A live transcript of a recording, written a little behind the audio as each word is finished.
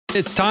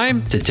It's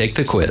time to take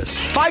the quiz.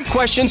 5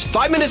 questions,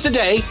 5 minutes a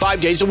day,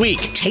 5 days a week.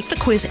 Take the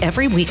quiz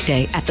every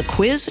weekday at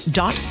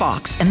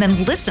thequiz.fox and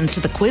then listen to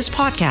the quiz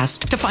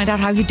podcast to find out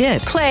how you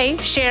did. Play,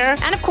 share,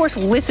 and of course,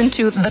 listen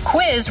to the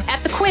quiz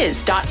at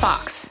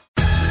thequiz.fox.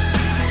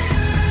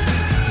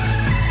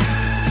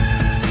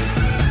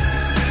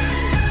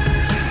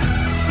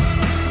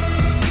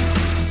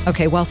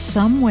 Okay, while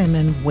some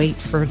women wait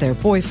for their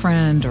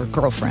boyfriend or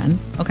girlfriend,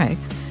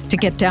 to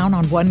get down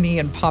on one knee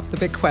and pop the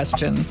big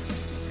question,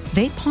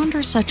 they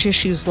ponder such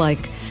issues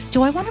like,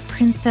 do I want a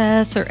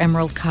princess or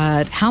emerald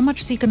cut? How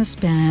much is he going to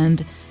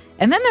spend?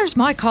 And then there's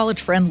my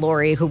college friend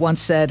Lori, who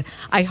once said,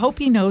 I hope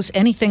he knows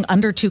anything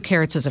under 2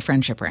 carats is a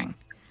friendship ring.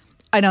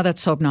 I know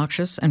that's so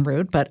obnoxious and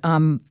rude, but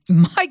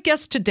my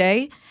guest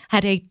today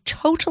had a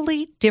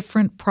totally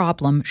different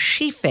problem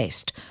she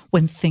faced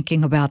when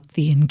thinking about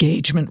the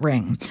engagement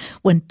ring.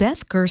 When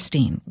Beth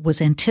Gerstein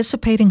was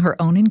anticipating her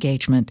own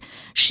engagement,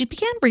 she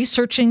began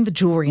researching the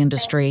jewelry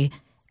industry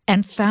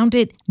and found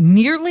it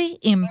nearly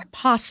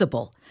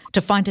impossible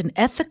to find an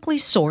ethically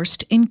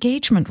sourced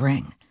engagement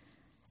ring.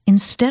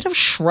 Instead of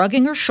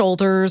shrugging her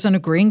shoulders and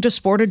agreeing to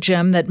sport a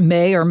gem that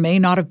may or may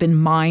not have been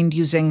mined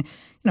using,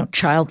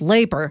 child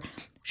labor,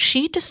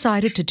 she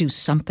decided to do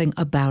something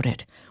about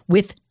it.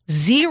 With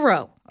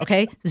zero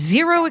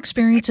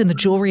experience in the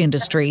jewelry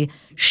industry,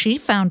 she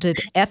founded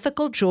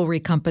ethical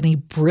jewelry company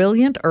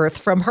Brilliant Earth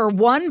from her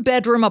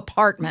 1-bedroom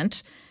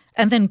apartment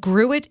and then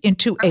grew it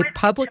into a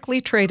publicly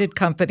traded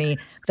company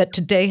that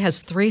today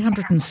has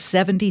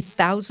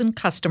 370,000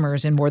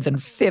 customers in more than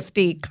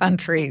 50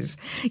 countries.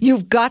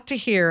 You've got to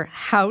hear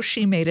how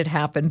she made it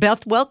happen.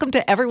 Beth, welcome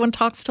to Everyone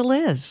Talks to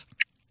Liz.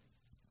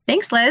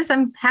 Thanks, Liz.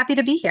 I'm happy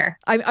to be here.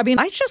 I mean,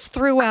 I just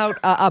threw out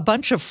a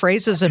bunch of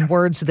phrases and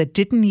words that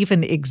didn't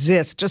even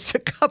exist just a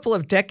couple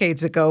of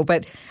decades ago.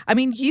 But I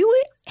mean,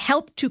 you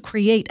helped to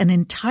create an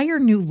entire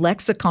new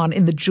lexicon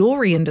in the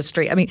jewelry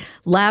industry. I mean,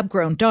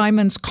 lab-grown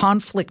diamonds,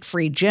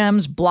 conflict-free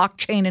gems,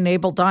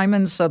 blockchain-enabled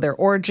diamonds, so their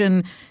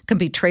origin can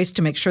be traced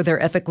to make sure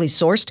they're ethically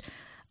sourced.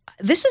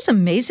 This is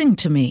amazing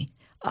to me.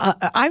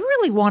 I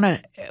really want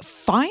to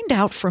find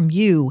out from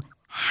you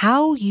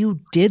how you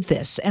did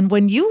this. And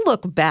when you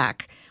look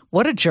back,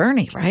 what a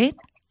journey, right?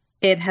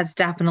 It has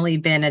definitely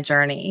been a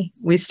journey.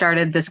 We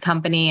started this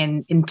company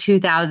in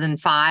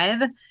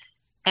 2005.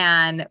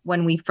 And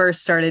when we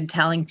first started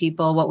telling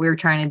people what we were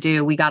trying to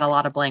do, we got a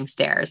lot of blank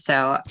stares.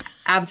 So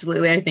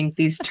absolutely, I think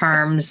these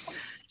terms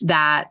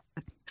that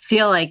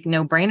feel like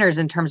no-brainers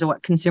in terms of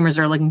what consumers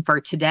are looking for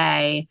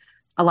today,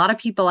 a lot of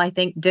people, I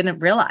think, didn't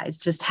realize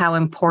just how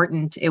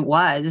important it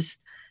was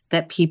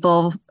that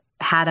people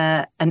had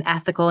an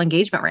ethical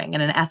engagement ring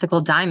and an ethical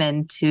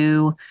diamond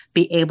to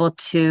be able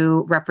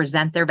to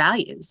represent their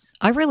values.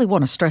 I really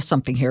want to stress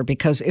something here,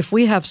 because if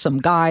we have some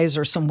guys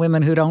or some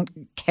women who don't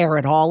care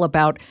at all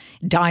about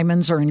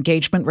diamonds or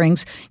engagement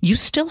rings, you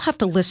still have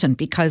to listen,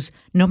 because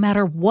no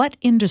matter what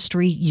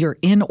industry you're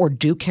in or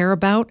do care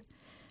about,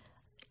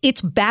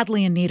 it's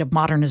badly in need of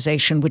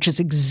modernization, which is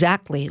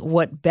exactly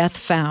what Beth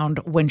found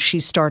when she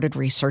started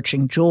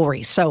researching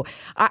jewelry. So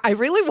I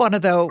really want to,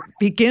 though,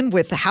 begin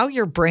with how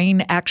your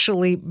brain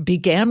actually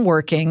began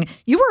working.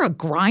 You were a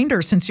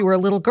grinder since you were a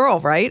little girl,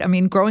 right? I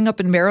mean, growing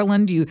up in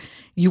Maryland, you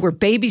were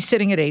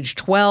babysitting at age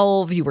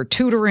 12, you were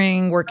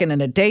tutoring, working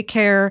in a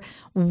daycare.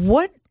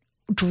 What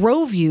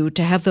drove you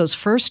to have those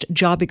first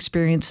job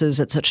experiences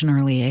at such an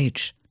early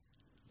age?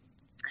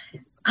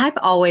 I've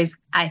always,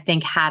 I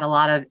think, had a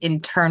lot of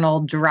internal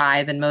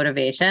drive and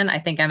motivation. I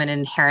think I'm an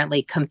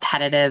inherently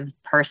competitive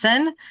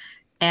person.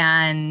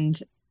 And,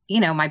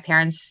 my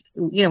parents,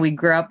 we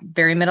grew up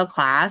very middle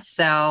class,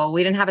 so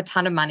we didn't have a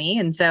ton of money.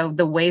 And so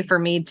the way for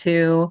me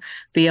to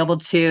be able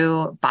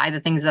to buy the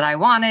things that I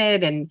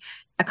wanted and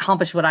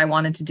accomplish what I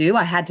wanted to do,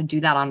 I had to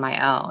do that on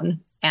my own.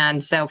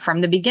 And so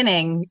from the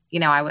beginning,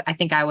 I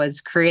think I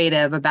was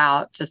creative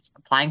about just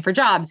applying for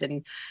jobs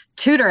and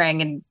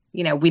tutoring, and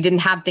we didn't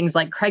have things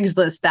like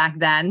Craigslist back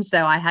then,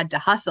 so I had to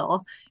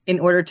hustle in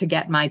order to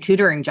get my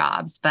tutoring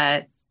jobs.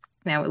 But,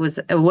 it was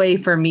a way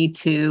for me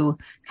to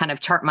kind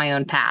of chart my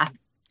own path.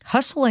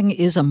 Hustling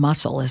is a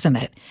muscle, isn't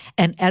it?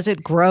 And as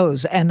it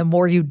grows and the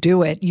more you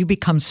do it, you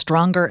become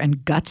stronger and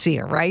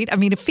gutsier, right? I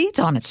mean, it feeds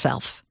on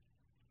itself.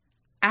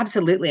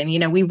 Absolutely.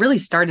 And, we really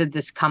started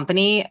this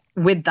company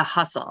with the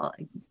hustle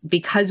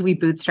because we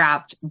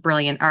bootstrapped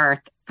Brilliant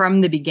Earth.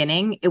 From the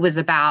beginning, it was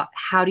about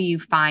how do you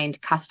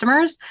find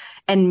customers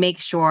and make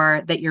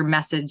sure that your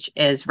message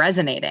is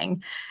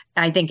resonating.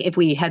 I think if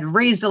we had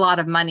raised a lot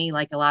of money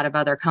like a lot of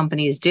other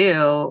companies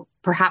do,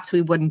 perhaps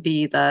we wouldn't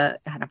be the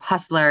kind of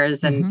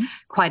hustlers and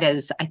quite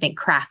as, I think,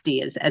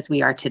 crafty as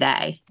we are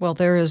today. Well,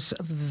 there is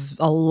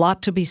a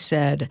lot to be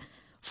said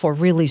for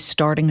really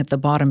starting at the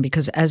bottom,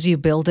 because as you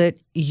build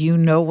it, you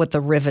know what the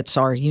rivets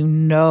are,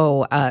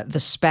 the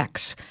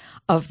specs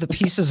of the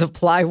pieces of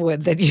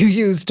plywood that you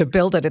use to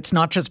build it. It's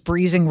not just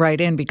breezing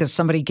right in because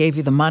somebody gave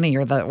you the money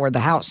or the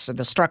house or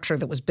the structure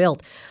that was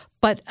built.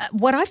 But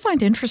what I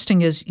find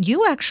interesting is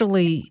you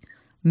actually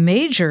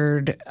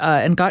majored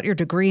and got your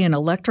degree in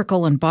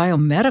electrical and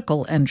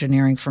biomedical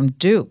engineering from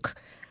Duke.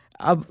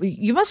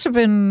 You must have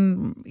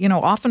been,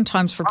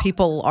 oftentimes for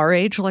people our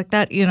age like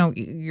that,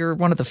 you're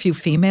one of the few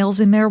females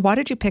in there. Why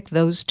did you pick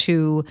those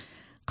two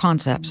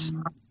concepts?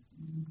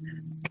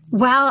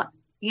 Well,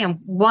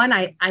 one,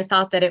 I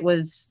thought that it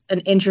was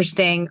an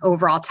interesting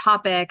overall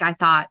topic. I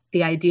thought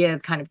the idea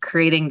of kind of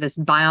creating this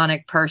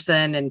bionic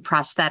person and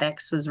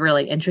prosthetics was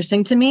really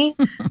interesting to me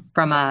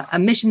from a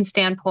mission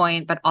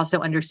standpoint, but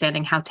also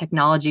understanding how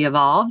technology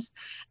evolves.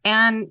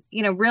 And,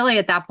 really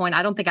at that point,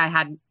 I don't think I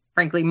had,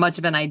 frankly, much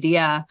of an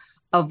idea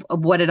of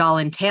what it all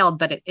entailed,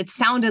 but it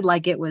sounded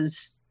like it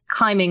was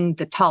climbing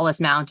the tallest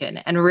mountain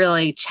and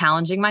really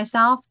challenging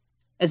myself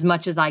as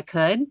much as I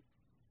could.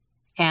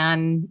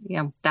 And,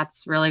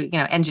 that's really,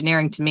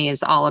 engineering to me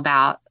is all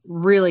about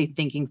really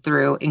thinking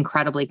through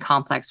incredibly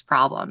complex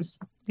problems.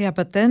 Yeah,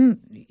 but then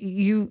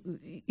you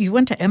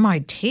went to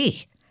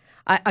MIT.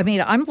 I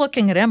mean, I'm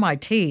looking at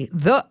MIT.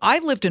 I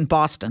lived in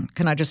Boston.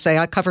 Can I just say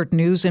I covered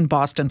news in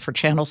Boston for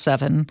Channel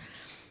 7,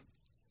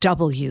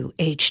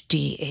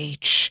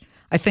 WHDH.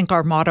 I think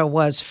our motto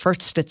was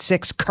first at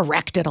 6,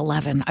 correct at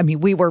 11. I mean,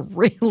 we were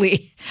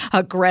really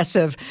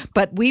aggressive,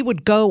 but we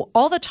would go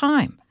all the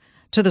time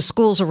to the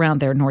schools around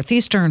there,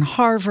 Northeastern,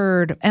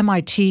 Harvard,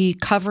 MIT,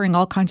 covering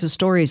all kinds of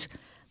stories.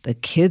 The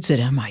kids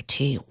at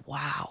MIT,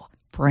 wow,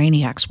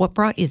 brainiacs. What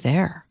brought you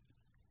there?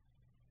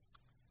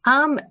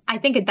 I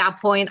think at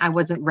that point, I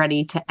wasn't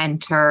ready to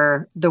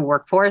enter the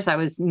workforce. I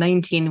was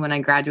 19 when I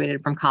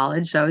graduated from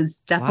college, so I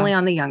was definitely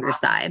on the younger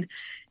side.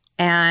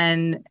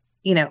 And,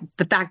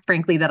 the fact,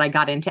 frankly, that I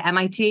got into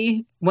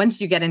MIT,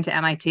 once you get into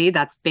MIT,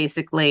 that's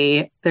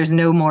basically, there's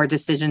no more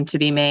decision to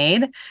be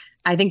made.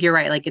 I think you're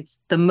right. Like, it's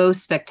the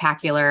most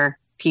spectacular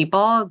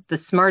people, the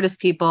smartest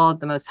people,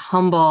 the most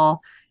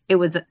humble. It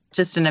was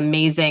just an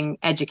amazing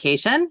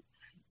education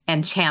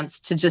and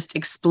chance to just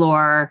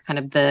explore kind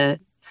of the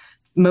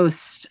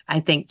most, I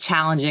think,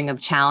 challenging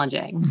of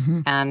challenging.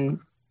 Mm-hmm.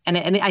 And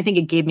I think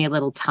it gave me a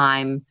little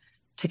time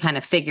to kind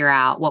of figure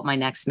out what my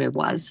next move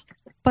was.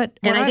 And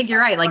I think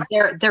you're right. Like,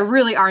 there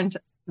really aren't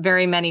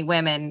very many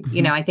women.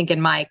 Mm-hmm. I think in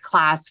my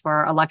class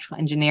for electrical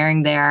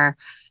engineering there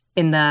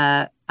in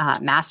the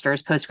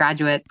master's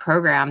postgraduate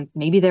program,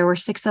 maybe there were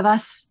 6 of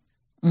us.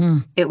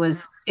 It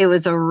was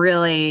a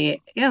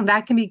really,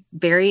 that can be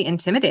very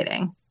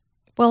intimidating.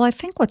 Well, I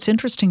think what's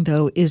interesting,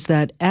 though, is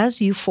that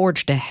as you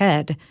forged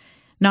ahead,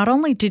 not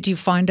only did you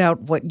find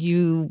out what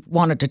you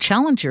wanted to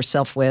challenge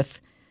yourself with,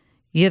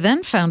 you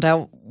then found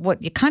out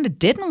what you kind of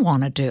didn't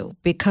want to do.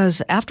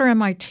 Because after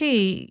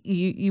MIT,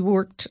 you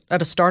worked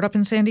at a startup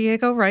in San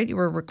Diego, right? You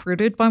were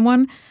recruited by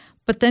one.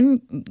 But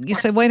then you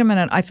said, wait a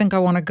minute, I think I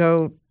want to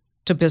go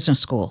to business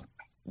school.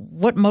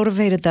 What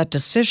motivated that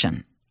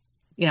decision?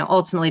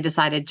 Ultimately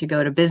decided to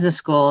go to business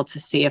school to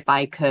see if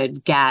I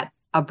could get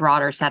a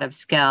broader set of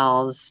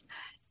skills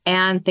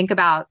and think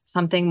about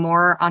something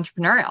more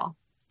entrepreneurial,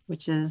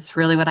 which is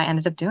really what I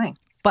ended up doing.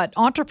 But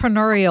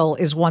entrepreneurial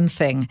is one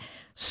thing.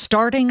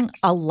 Starting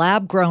a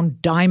lab-grown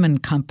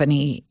diamond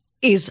company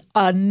is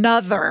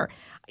another.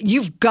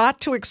 You've got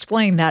to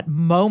explain that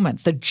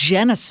moment, the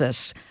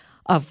genesis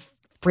of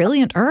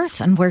Brilliant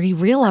Earth, and where you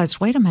realized,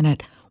 wait a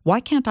minute, why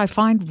can't I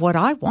find what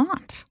I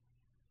want?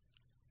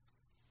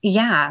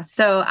 Yeah.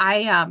 So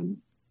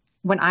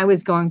when I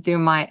was going through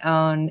my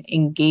own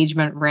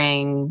engagement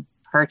ring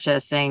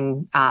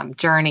purchasing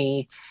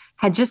journey,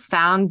 had just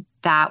found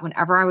that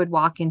whenever I would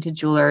walk into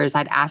jewelers,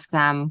 I'd ask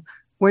them,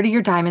 where do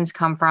your diamonds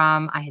come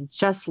from? I had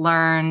just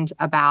learned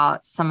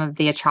about some of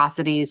the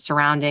atrocities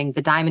surrounding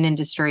the diamond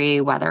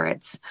industry, whether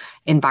it's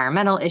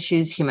environmental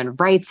issues, human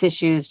rights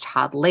issues,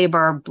 child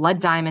labor, blood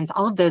diamonds,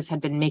 all of those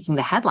had been making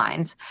the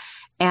headlines.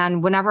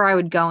 And whenever I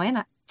would go in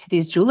to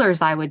these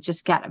jewelers, I would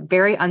just get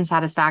very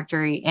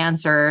unsatisfactory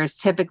answers.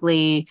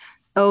 Typically,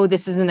 oh,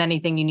 this isn't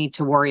anything you need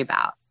to worry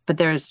about, but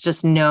there's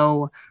just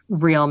no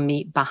real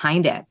meat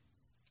behind it.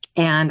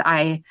 And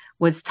I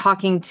was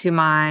talking to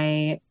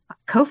my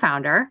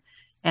co-founder,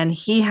 and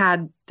he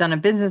had done a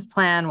business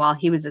plan while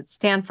he was at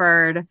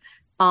Stanford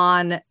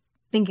on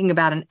thinking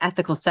about an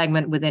ethical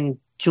segment within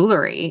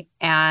jewelry.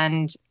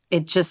 And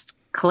it just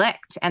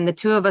clicked. And the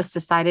two of us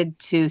decided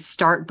to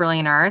start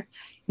Brilliant Earth.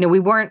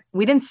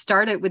 We didn't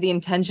start it with the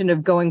intention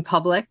of going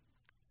public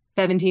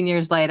 17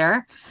 years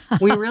later.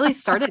 We really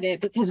started it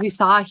because we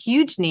saw a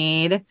huge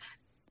need.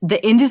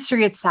 The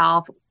industry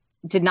itself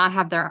did not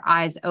have their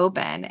eyes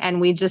open.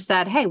 And we just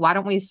said, hey, why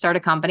don't we start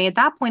a company? At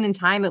that point in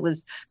time, it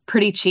was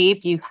pretty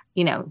cheap. You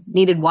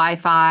needed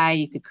Wi-Fi.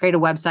 You could create a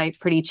website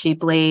pretty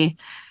cheaply.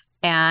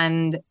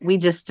 And we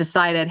just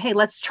decided, hey,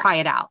 let's try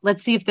it out.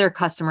 Let's see if there are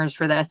customers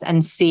for this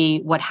and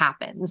see what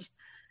happens.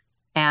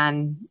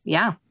 And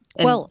yeah.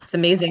 It's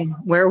amazing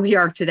where we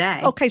are today.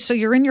 Okay, so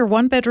you're in your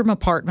 1-bedroom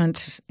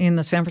apartment in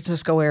the San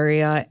Francisco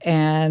area,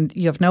 and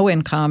you have no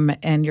income,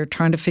 and you're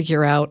trying to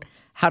figure out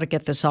how to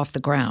get this off the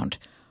ground.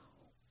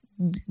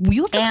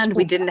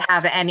 We didn't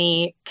have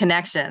any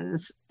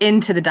connections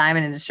into the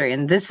diamond industry,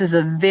 and this is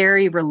a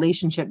very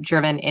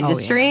relationship-driven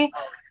industry. Oh,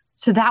 yeah.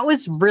 So that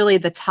was really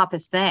the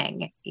toughest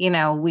thing.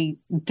 We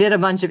did a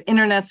bunch of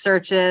internet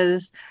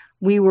searches.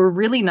 we were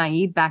really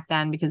naive back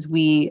then because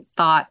we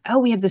thought, oh,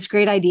 we have this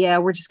great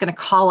idea. We're just going to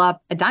call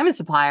up a diamond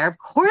supplier. Of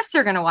course,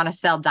 they're going to want to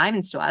sell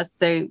diamonds to us.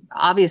 They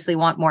obviously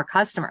want more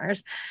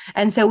customers.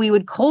 And so we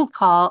would cold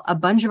call a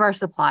bunch of our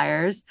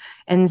suppliers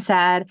and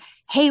said,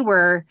 hey,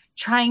 we're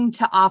trying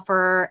to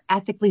offer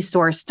ethically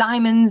sourced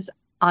diamonds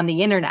on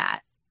the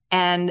internet.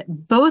 And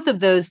both of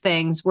those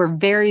things were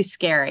very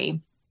scary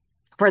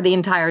for the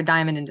entire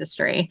diamond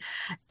industry.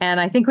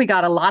 And I think we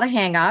got a lot of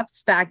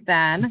hangups back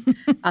then.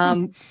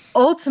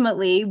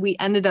 Ultimately, we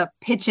ended up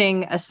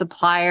pitching a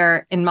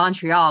supplier in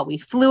Montreal. We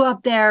flew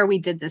up there, we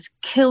did this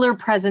killer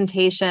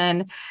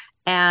presentation,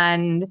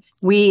 and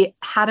we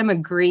had him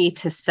agree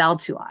to sell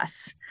to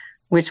us,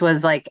 which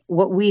was like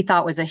what we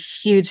thought was a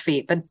huge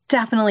feat. But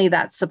definitely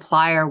that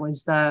supplier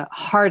was the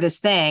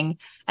hardest thing.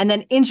 And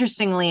then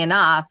interestingly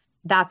enough,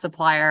 that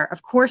supplier,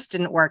 of course,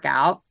 didn't work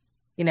out.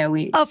 You know,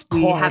 we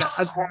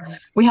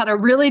had a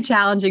really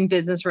challenging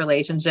business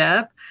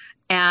relationship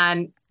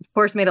and of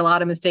course made a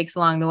lot of mistakes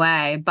along the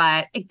way,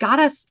 but it got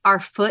us our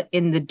foot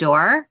in the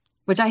door,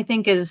 which I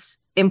think is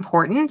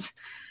important.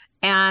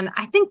 And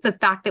I think the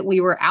fact that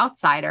we were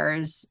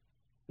outsiders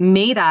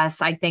made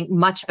us, I think,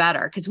 much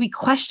better because we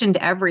questioned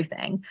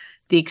everything,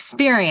 the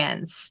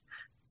experience,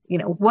 you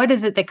know, what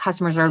is it that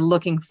customers are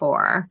looking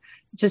for?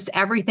 Just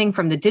everything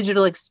from the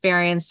digital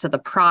experience to the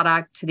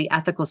product to the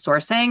ethical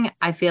sourcing.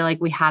 I feel like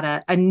we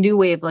had a new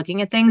way of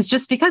looking at things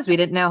just because we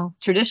didn't know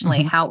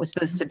traditionally how it was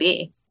supposed to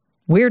be.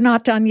 We're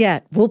not done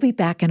yet. We'll be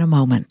back in a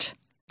moment.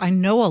 I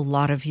know a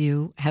lot of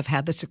you have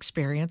had this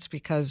experience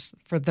because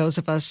for those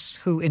of us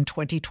who in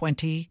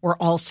 2020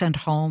 were all sent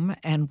home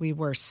and we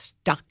were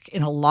stuck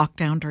in a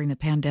lockdown during the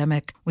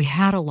pandemic, we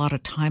had a lot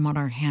of time on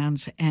our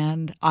hands.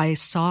 And I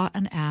saw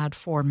an ad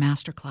for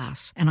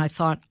Masterclass and I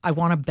thought, I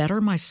want to better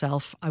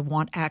myself. I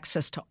want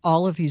access to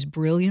all of these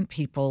brilliant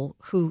people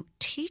who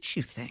teach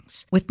you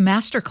things. With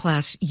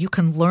Masterclass, you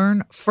can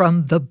learn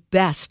from the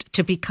best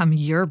to become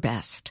your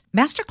best.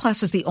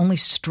 Masterclass is the only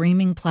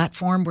streaming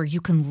platform where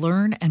you can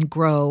learn and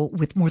grow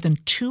with more than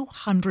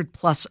 200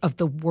 plus of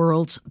the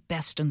world's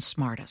best and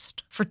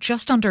smartest. For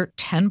just under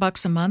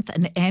 $10 a month,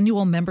 an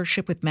annual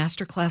membership with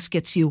Masterclass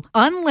gets you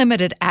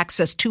unlimited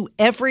access to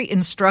every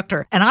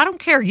instructor. And I don't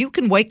care. You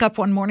can wake up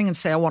one morning and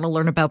say, I want to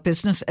learn about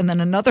business. And then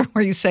another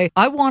where you say,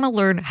 I want to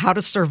learn how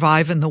to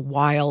survive in the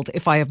wild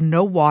if I have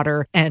no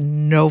water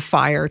and no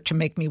fire to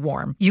make me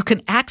warm. You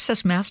can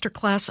access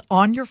Masterclass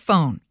on your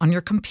phone, on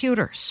your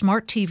computer,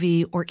 smart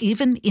TV, or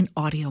even in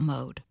audio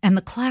mode. And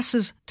the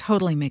classes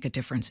totally make a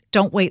difference.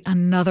 Don't wait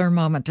another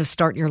moment to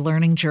start your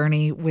learning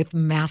journey with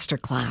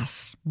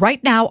Masterclass.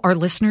 Right now, our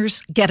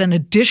listeners get an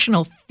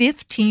additional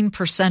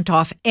 15%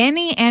 off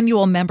any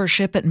annual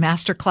membership at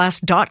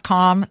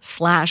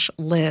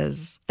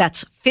masterclass.com/Liz.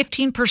 That's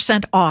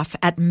 15% off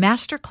at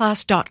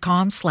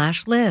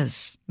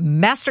masterclass.com/Liz.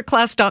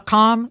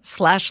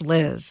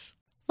 Masterclass.com/Liz.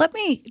 Let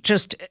me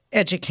just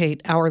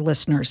educate our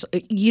listeners.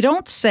 You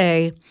don't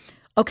say,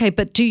 okay,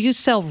 but do you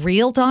sell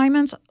real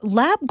diamonds?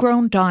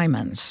 Lab-grown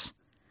diamonds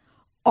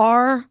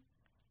are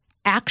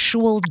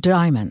actual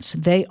diamonds.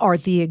 They are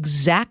the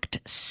exact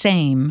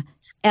same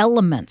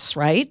elements,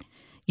 right?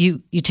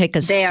 You take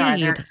a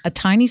seed, a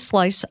tiny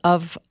slice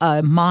of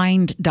a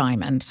mined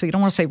diamond. So you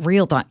don't want to say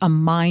real a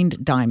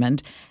mined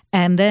diamond.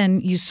 And then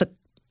you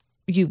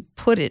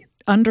put it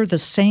under the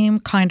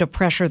same kind of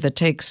pressure that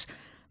takes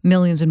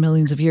millions and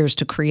millions of years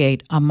to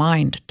create a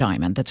mined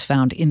diamond that's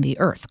found in the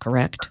earth,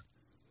 correct?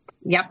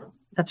 Yep,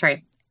 that's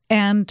right.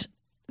 And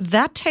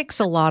that takes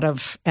a lot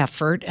of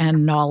effort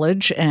and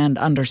knowledge and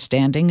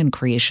understanding and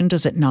creation,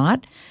 does it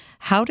not?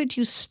 How did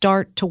you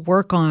start to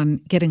work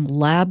on getting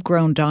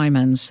lab-grown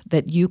diamonds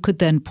that you could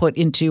then put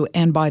into,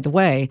 and by the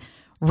way,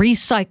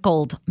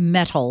 recycled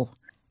metal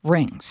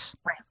rings?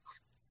 Right.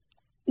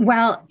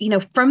 Well,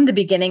 from the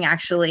beginning,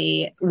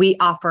 actually, we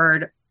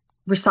offered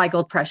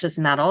recycled precious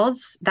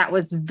metals. That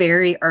was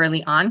very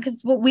early on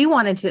because what we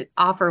wanted to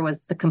offer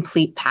was the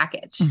complete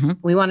package. Mm-hmm.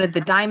 We wanted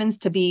the diamonds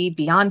to be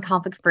beyond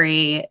conflict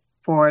free,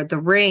 for the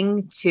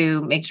ring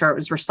to make sure it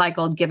was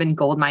recycled, given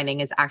gold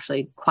mining is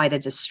actually quite a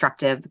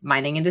destructive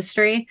mining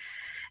industry.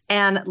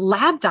 And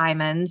lab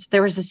diamonds,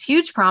 there was this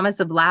huge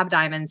promise of lab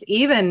diamonds,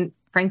 even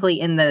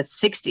frankly in the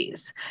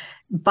 60s,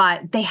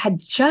 but they had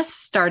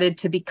just started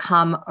to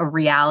become a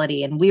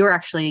reality. And we were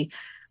actually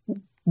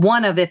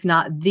one of, if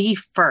not the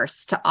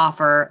first, to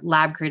offer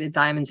lab-created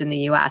diamonds in the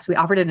U.S. We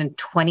offered it in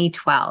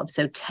 2012,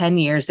 so 10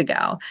 years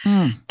ago.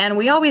 And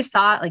we always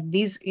thought, like,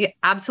 these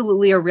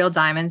absolutely are real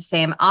diamonds,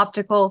 same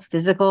optical,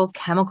 physical,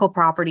 chemical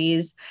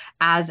properties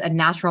as a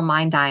natural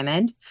mine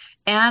diamond.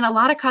 And a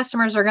lot of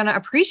customers are going to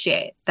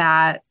appreciate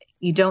that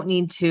you don't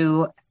need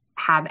to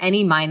have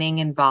any mining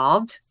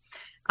involved.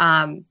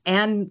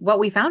 And what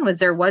we found was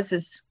there was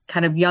this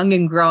kind of young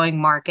and growing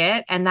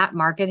market, and that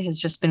market has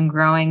just been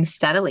growing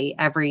steadily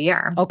every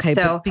year. Okay,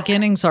 so but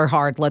beginnings are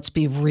hard. Let's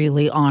be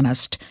really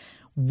honest.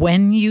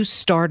 When you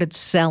started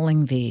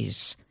selling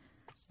these,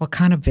 what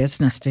kind of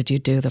business did you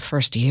do the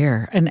first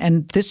year?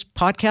 And this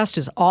podcast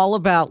is all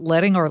about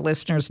letting our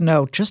listeners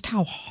know just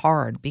how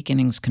hard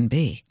beginnings can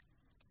be.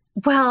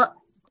 Well,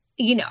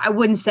 I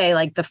wouldn't say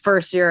like the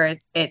first year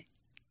it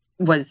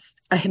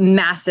was a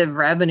massive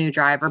revenue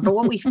driver, but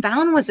what we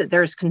found was that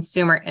there's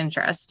consumer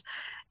interest.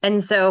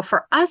 And so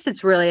for us,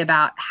 it's really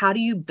about how do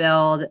you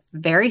build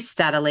very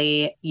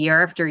steadily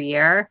year after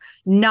year,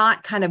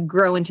 not kind of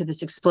grow into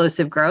this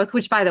explosive growth,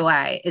 which, by the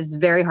way, is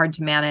very hard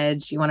to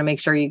manage. You want to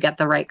make sure you get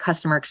the right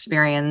customer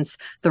experience,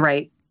 the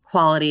right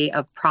quality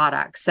of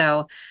product.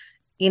 So,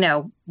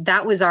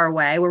 that was our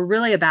way. We're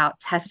really about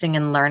testing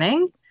and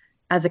learning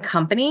as a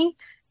company.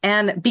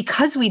 And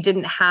because we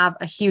didn't have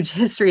a huge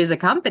history as a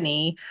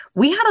company,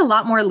 we had a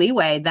lot more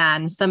leeway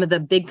than some of the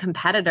big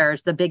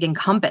competitors, the big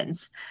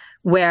incumbents,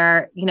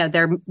 where,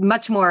 they're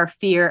much more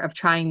fear of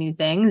trying new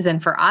things.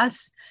 And for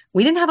us,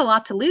 we didn't have a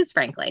lot to lose,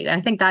 frankly. And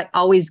I think that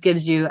always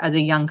gives you, as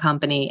a young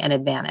company, an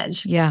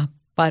advantage. Yeah.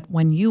 But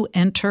when you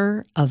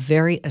enter a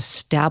very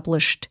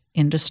established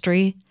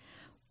industry,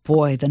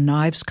 boy, the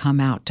knives come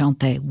out, don't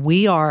they?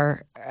 We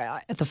are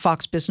at the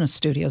Fox Business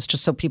Studios,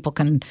 just so people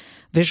can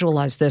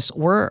visualize this.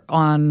 We're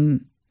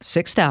on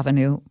 6th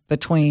Avenue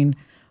between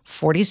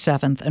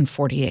 47th and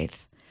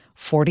 48th.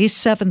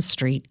 47th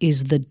Street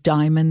is the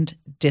diamond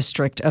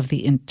district of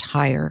the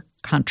entire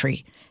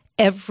country.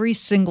 Every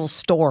single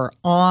store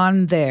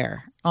on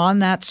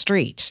that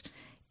street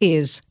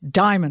is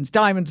diamonds,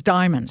 diamonds,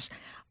 diamonds.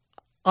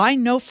 I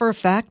know for a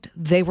fact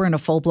they were in a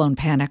full-blown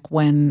panic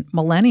when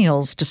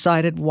millennials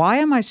decided, why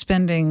am I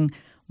spending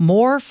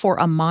more for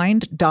a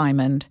mined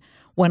diamond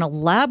when a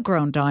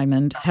lab-grown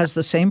diamond has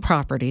the same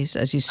properties,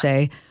 as you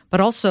say,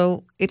 but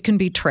also it can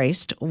be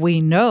traced?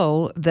 We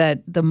know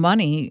that the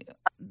money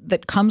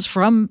that comes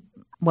from,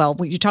 well,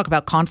 you talk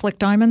about conflict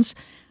diamonds,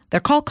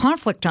 they're called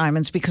conflict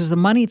diamonds because the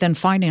money then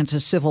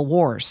finances civil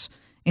wars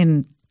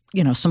in,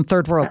 some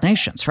third world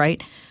nations,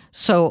 right?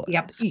 So,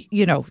 Yep.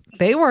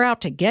 They were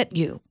out to get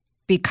you.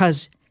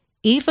 Because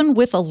even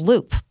with a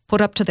loop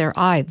put up to their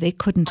eye, they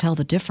couldn't tell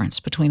the difference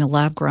between a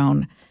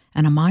lab-grown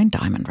and a mined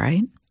diamond,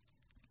 right?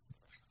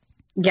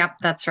 Yep,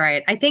 that's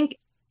right. I think,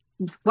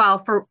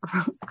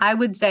 I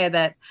would say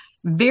that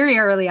very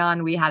early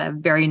on, we had a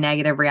very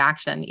negative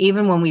reaction,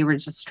 even when we were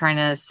just trying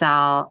to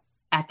sell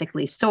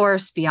ethically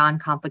sourced, beyond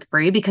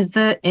conflict-free, because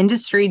the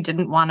industry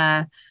didn't want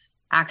to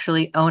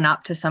actually own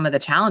up to some of the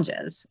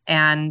challenges.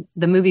 And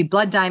the movie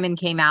Blood Diamond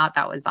came out.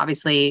 That was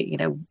obviously,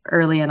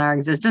 early in our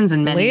existence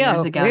and many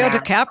years ago. Leo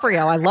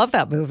DiCaprio. I love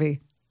that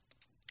movie.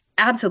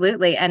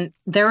 Absolutely. And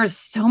there was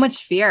so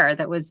much fear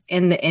that was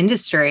in the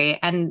industry.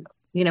 And,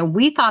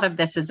 we thought of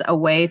this as a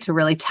way to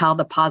really tell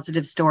the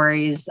positive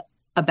stories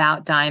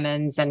about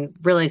diamonds and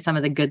really some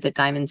of the good that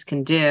diamonds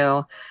can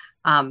do.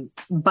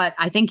 But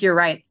I think you're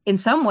right. In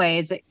some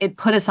ways, it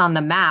put us on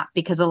the map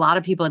because a lot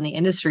of people in the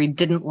industry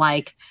didn't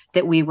like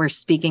that we were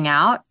speaking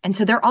out. And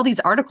so there are all these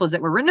articles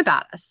that were written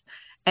about us.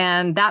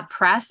 And that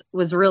press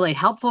was really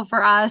helpful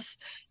for us.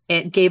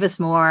 It gave us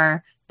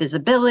more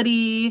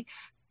visibility.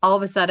 All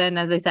of a sudden,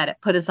 as I said, it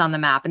put us on the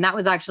map. And that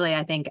was actually,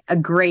 I think, a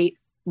great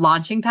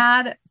launching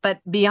pad. But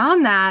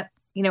beyond that,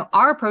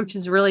 our approach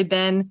has really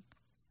been,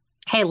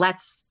 hey,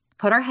 let's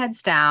put our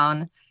heads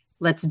down.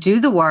 Let's do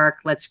the work.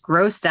 Let's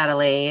grow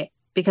steadily,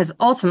 because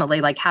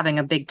ultimately, like, having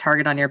a big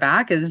target on your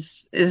back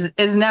is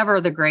never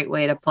the great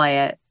way to play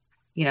it,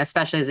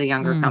 especially as a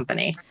younger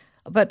company.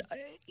 But,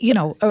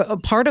 a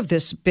part of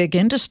this big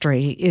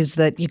industry is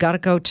that you got to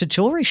go to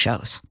jewelry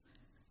shows.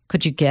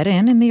 Could you get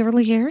in the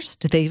early years?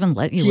 Did they even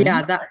let you in?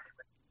 Yeah,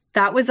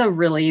 that was a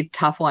really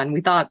tough one.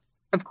 We thought,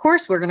 of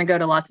course, we're going to go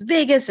to Las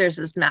Vegas. There's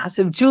this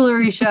massive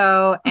jewelry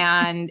show.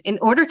 And in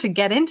order to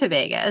get into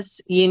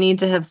Vegas, you need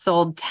to have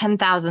sold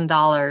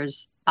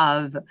 $10,000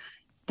 of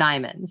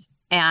diamonds.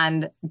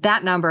 And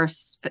that number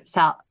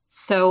felt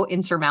so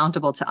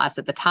insurmountable to us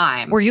at the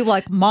time. Were you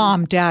like,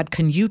 Mom, Dad,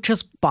 can you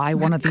just buy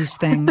one of these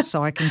things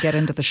so I can get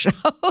into the show?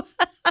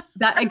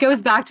 That it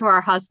goes back to our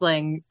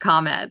hustling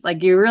comment.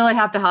 Like, you really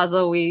have to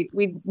hustle. We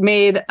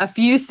made a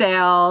few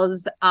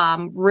sales,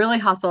 really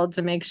hustled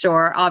to make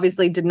sure,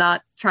 obviously did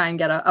not try and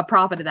get a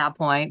profit at that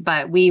point,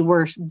 but we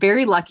were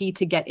very lucky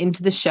to get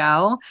into the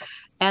show.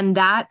 And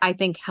that, I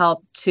think,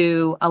 helped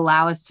to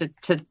allow us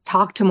to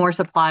talk to more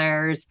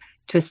suppliers,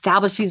 to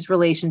establish these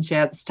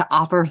relationships, to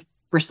offer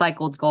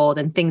recycled gold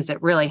and things that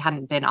really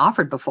hadn't been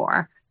offered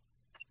before.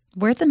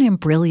 Where'd the name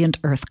Brilliant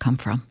Earth come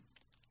from?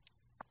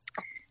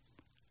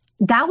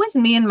 That was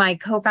me and my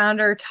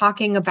co-founder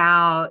talking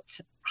about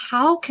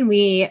how can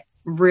we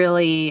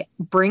really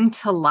bring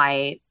to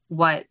light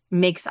what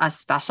makes us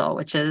special,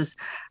 which is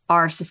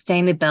our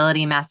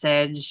sustainability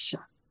message.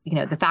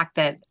 The fact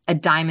that a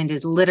diamond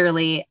is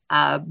literally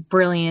a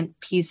brilliant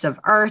piece of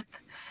earth.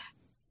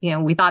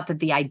 We thought that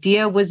the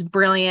idea was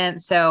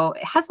brilliant. So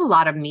it has a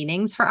lot of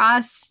meanings for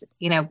us.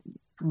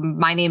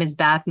 My name is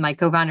Beth. My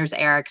co-founder's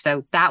Eric.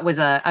 So that was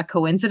a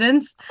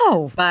coincidence.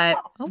 Oh, but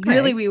okay.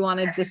 Really, we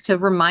wanted just to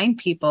remind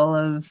people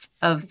of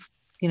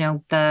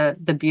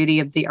the beauty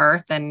of the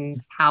earth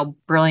and how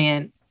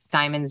brilliant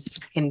diamonds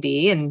can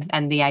be,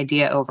 and the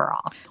idea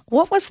overall.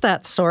 What was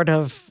that sort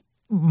of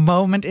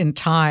moment in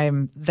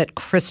time that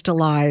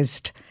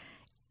crystallized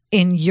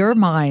in your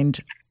mind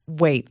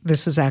wait,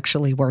 this is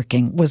actually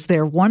working? Was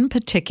there one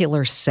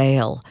particular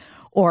sale,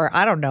 or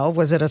I don't know,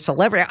 was it a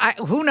celebrity?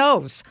 Who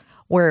knows?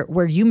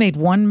 Where you made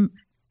one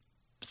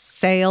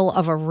sale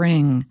of a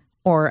ring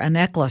or a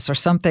necklace or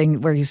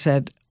something where you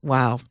said,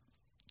 wow,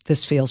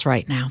 this feels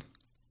right now.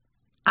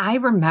 I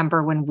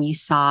remember when we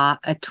saw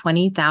a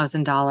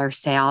 $20,000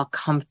 sale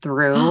come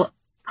through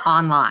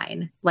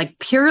online, like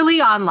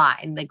purely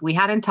online. Like we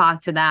hadn't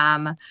talked to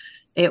them.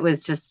 It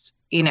was just,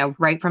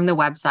 right from the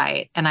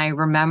website. And I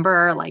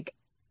remember like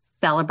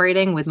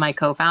celebrating with my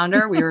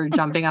co-founder. We were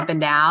jumping up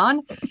and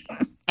down.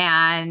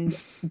 And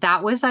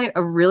that was a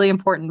really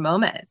important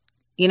moment.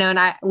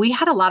 And we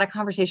had a lot of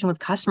conversation with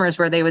customers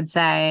where they would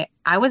say,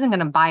 I wasn't going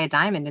to buy a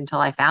diamond until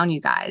I found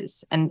you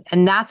guys. And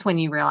that's when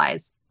you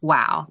realize,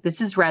 wow, this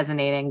is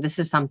resonating. This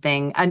is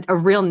something, a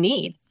real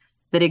need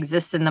that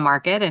exists in the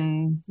market.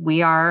 And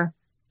we are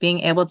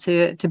being able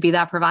to be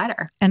that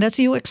provider. And as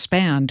you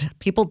expand,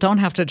 people don't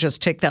have to just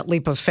take that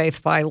leap of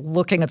faith by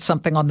looking at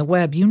something on the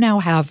web. You now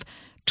have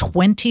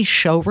 20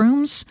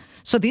 showrooms.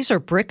 So these are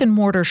brick and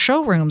mortar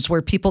showrooms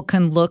where people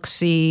can look,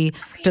 see,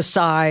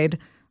 decide,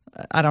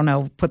 I don't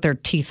know, put their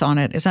teeth on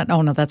it. Is that?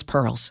 Oh, no, that's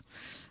pearls.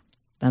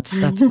 That's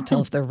to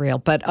tell if they're real.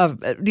 But,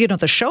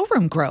 the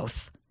showroom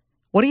growth,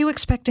 what are you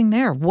expecting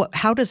there?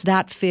 How does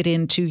that fit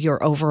into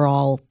your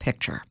overall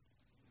picture?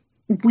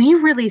 We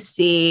really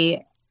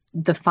see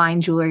the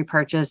fine jewelry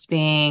purchase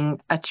being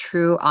a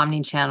true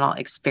omni-channel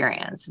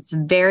experience. It's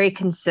very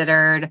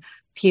considered.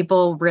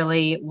 People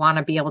really want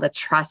to be able to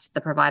trust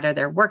the provider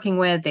they're working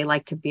with. They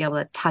like to be able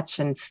to touch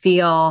and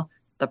feel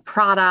the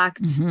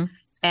product. Mm-hmm.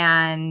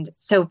 And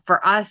so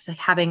for us,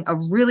 having a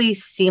really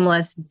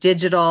seamless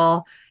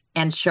digital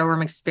and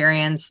showroom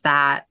experience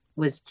that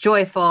was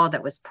joyful,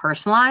 that was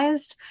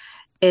personalized,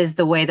 is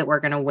the way that we're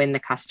going to win the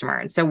customer.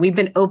 And so we've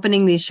been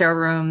opening these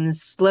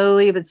showrooms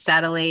slowly but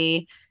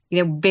steadily.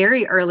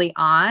 Very early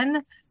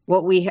on,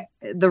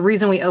 the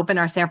reason we opened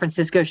our San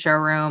Francisco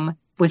showroom,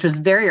 which was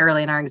very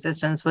early in our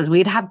existence, was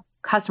we'd have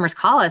customers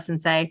call us and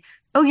say,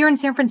 oh, you're in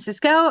San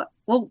Francisco?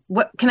 Well,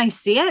 what can I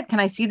see it? Can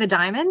I see the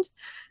diamond?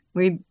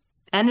 We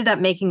ended up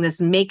making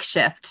this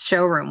makeshift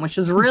showroom, which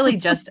was really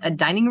just a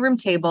dining room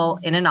table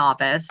in an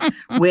office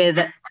with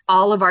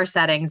all of our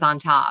settings on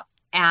top.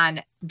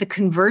 And the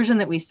conversion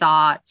that we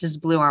saw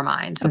just blew our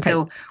minds. And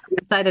so we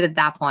decided at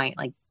that point,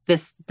 like,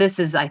 this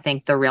is, I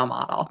think, the real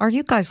model. Are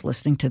you guys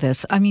listening to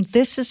this? I mean,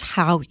 this is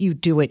how you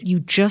do it.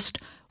 You just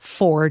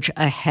forge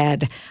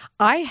ahead.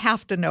 I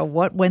have to know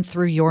what went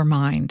through your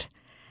mind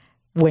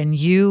when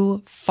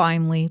you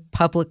finally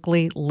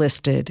publicly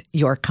listed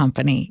your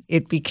company.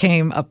 It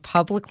became a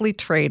publicly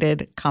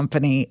traded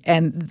company,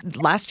 and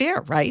last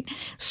year, right?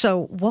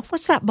 So what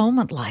was that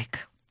moment like?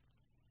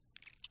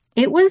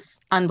 It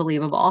was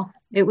unbelievable.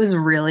 It was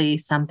really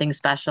something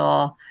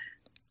special.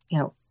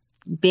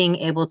 Being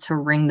able to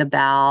ring the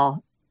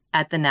bell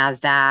at the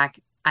NASDAQ.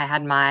 I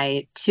had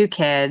my two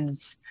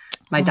kids,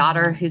 my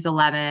daughter who's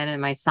 11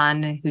 and my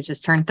son who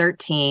just turned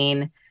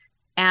 13.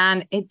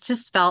 And it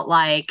just felt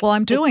like... Well,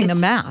 I'm doing the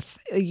math.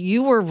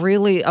 You were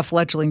really a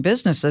fledgling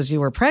business as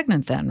you were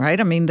pregnant then, right?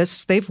 I mean,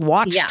 they've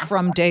watched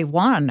from day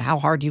one how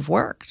hard you've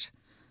worked.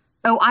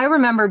 Oh, I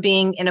remember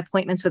being in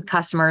appointments with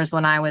customers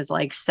when I was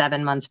like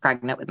 7 months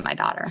pregnant with my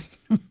daughter.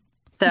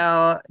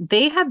 So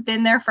they have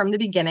been there from the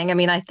beginning. I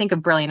mean, I think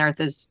of Brilliant Earth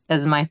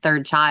as my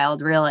third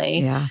child, really.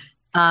 Yeah.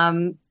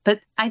 But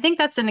I think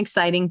that's an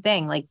exciting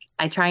thing. Like,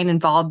 I try and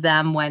involve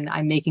them when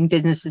I'm making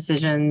business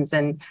decisions.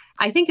 And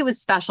I think it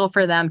was special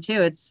for them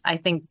too. It's, I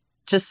think,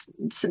 just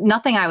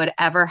nothing I would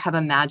ever have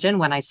imagined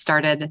when I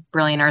started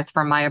Brilliant Earth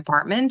from my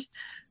apartment.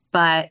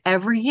 But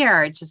every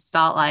year it just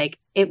felt like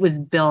it was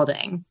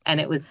building, and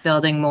it was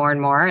building more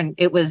and more. And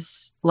it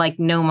was like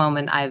no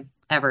moment I've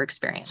ever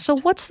experienced. So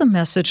what's the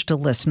message to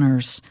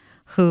listeners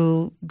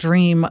who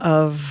dream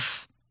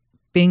of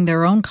being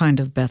their own kind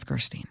of Beth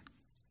Gerstein?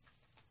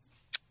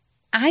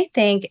 I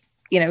think,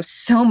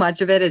 so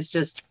much of it is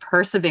just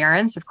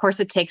perseverance. Of course,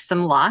 it takes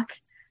some luck,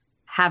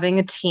 having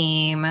a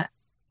team.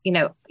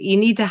 You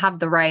need to have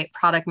the right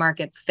product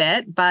market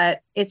fit,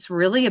 but it's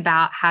really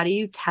about how do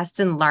you test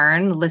and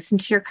learn, listen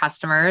to your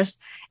customers,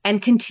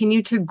 and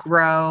continue to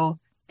grow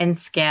and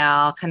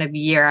scale kind of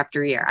year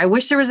after year. I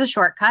wish there was a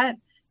shortcut,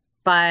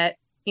 but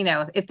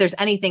if there's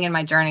anything in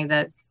my journey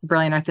that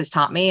Brilliant Earth has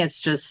taught me,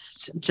 it's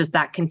just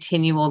that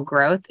continual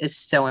growth is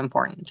so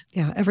important.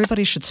 Yeah,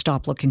 everybody should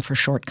stop looking for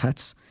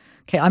shortcuts.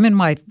 Okay, I'm in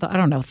my,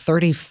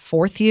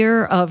 34th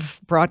year of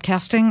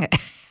broadcasting.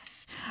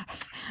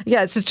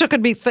 Yeah, it's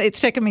taken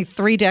me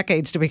 3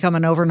 decades to become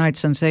an overnight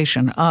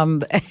sensation.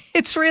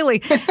 It's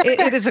really,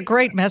 it is a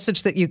great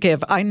message that you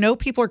give. I know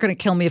people are going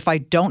to kill me if I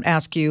don't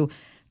ask you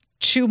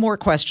 2 more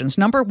questions.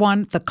 Number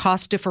 1, the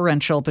cost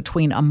differential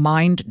between a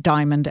mined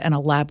diamond and a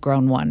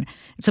lab-grown one.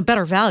 It's a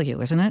better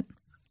value, isn't it?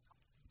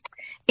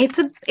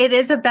 It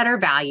is a better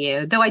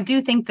value, though I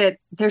do think that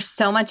there's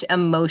so much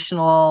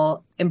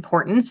emotional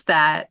importance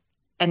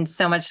and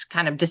so much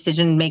kind of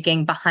decision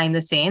making behind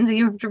the scenes.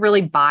 You have to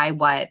really buy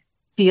what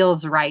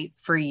feels right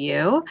for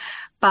you.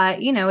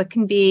 But, it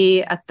can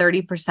be a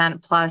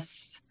 30%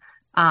 plus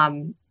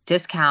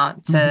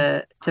discount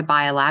to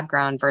buy a lab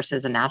grown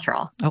versus a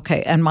natural.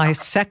 Okay. And my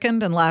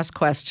second and last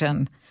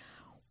question,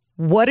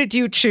 what did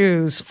you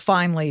choose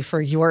finally for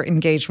your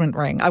engagement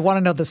ring? I want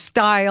to know the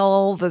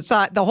style,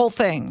 the whole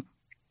thing.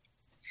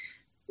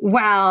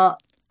 Well,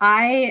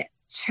 I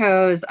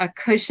chose a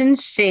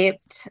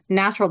cushion-shaped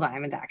natural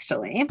diamond,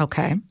 actually.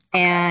 Okay.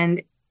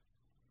 And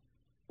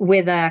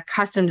with a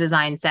custom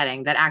design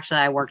setting that actually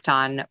I worked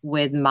on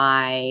with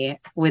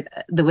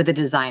the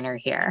designer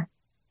here.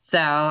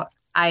 So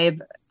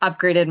I've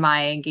upgraded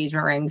my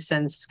engagement ring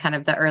since kind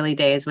of the early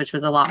days, which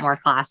was a lot more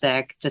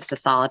classic, just a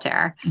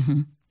solitaire.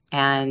 Mm-hmm.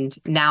 And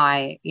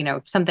now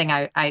something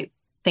I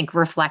think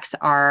reflects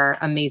our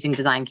amazing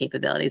design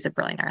capabilities at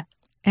Brilliant Earth.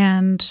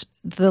 And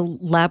the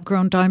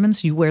lab-grown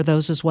diamonds, you wear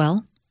those as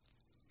well?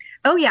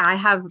 Oh, yeah. I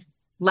have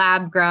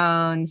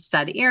lab-grown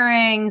stud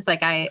earrings.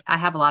 Like I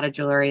have a lot of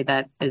jewelry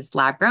that is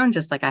lab-grown,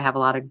 just like I have a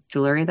lot of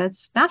jewelry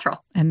that's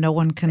natural. And no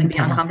one can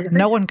tell.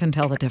 No one can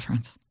tell the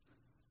difference.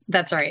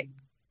 That's right.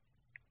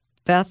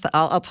 Beth,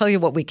 I'll tell you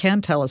what we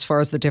can tell as far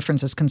as the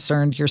difference is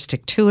concerned. Your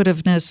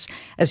stick-to-itiveness,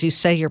 as you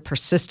say, your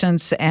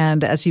persistence,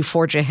 and as you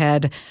forge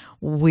ahead,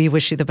 we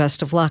wish you the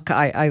best of luck.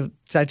 I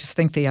just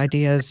think the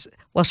idea is,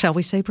 well, shall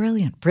we say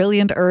brilliant?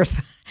 Brilliant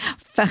Earth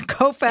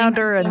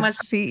co-founder and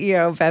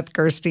CEO Beth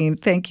Gerstein.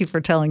 Thank you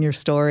for telling your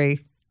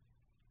story.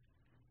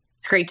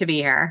 It's great to be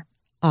here.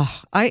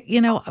 Oh,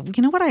 you know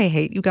what I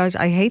hate, you guys?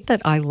 I hate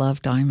that I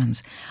love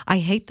diamonds. I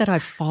hate that I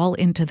fall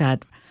into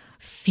that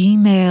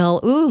female,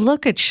 ooh,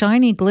 look at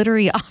shiny,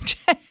 glittery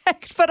object.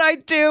 But I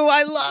do.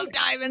 I love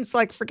diamonds.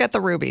 Like, forget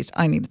the rubies.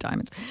 I need the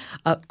diamonds.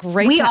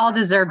 We all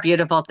deserve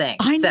beautiful things.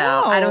 I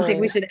know. So I don't think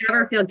we should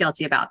ever feel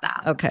guilty about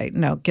that. Okay.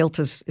 No, guilt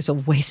is a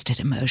wasted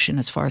emotion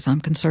as far as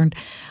I'm concerned.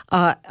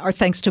 Our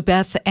thanks to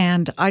Beth.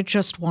 And I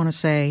just want to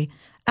say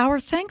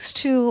our thanks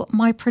to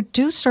my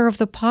producer of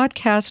the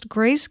podcast,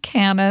 Grace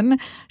Cannon.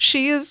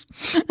 She is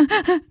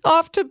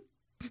off to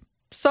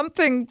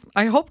something,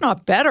 I hope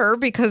not better,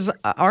 because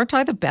aren't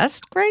I the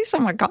best, Grace? Oh,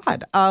 my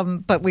God.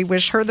 But we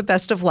wish her the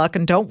best of luck.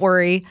 And don't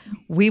worry,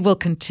 we will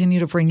continue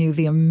to bring you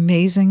the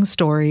amazing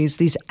stories,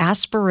 these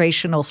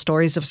aspirational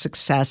stories of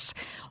success.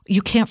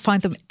 You can't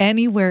find them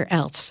anywhere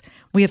else.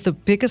 We have the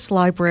biggest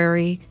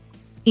library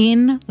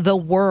in the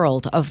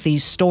world of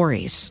these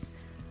stories.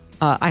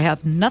 I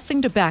have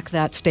nothing to back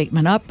that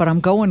statement up, but I'm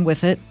going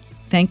with it.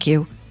 Thank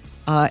you.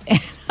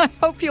 And I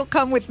hope you'll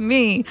come with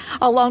me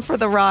along for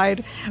the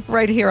ride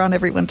right here on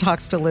Everyone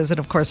Talks to Liz. And,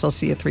 of course, I'll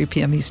see you at 3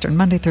 p.m. Eastern,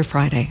 Monday through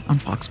Friday on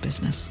Fox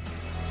Business.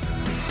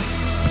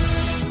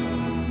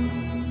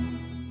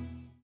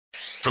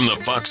 From the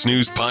Fox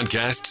News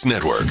Podcasts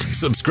Network,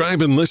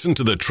 subscribe and listen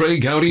to the Trey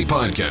Gowdy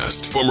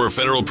Podcast. Former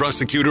federal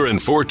prosecutor and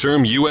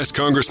 4-term U.S.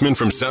 Congressman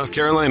from South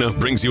Carolina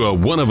brings you a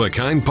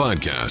one-of-a-kind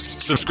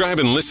podcast. Subscribe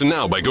and listen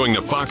now by going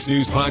to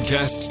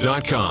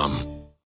foxnewspodcasts.com.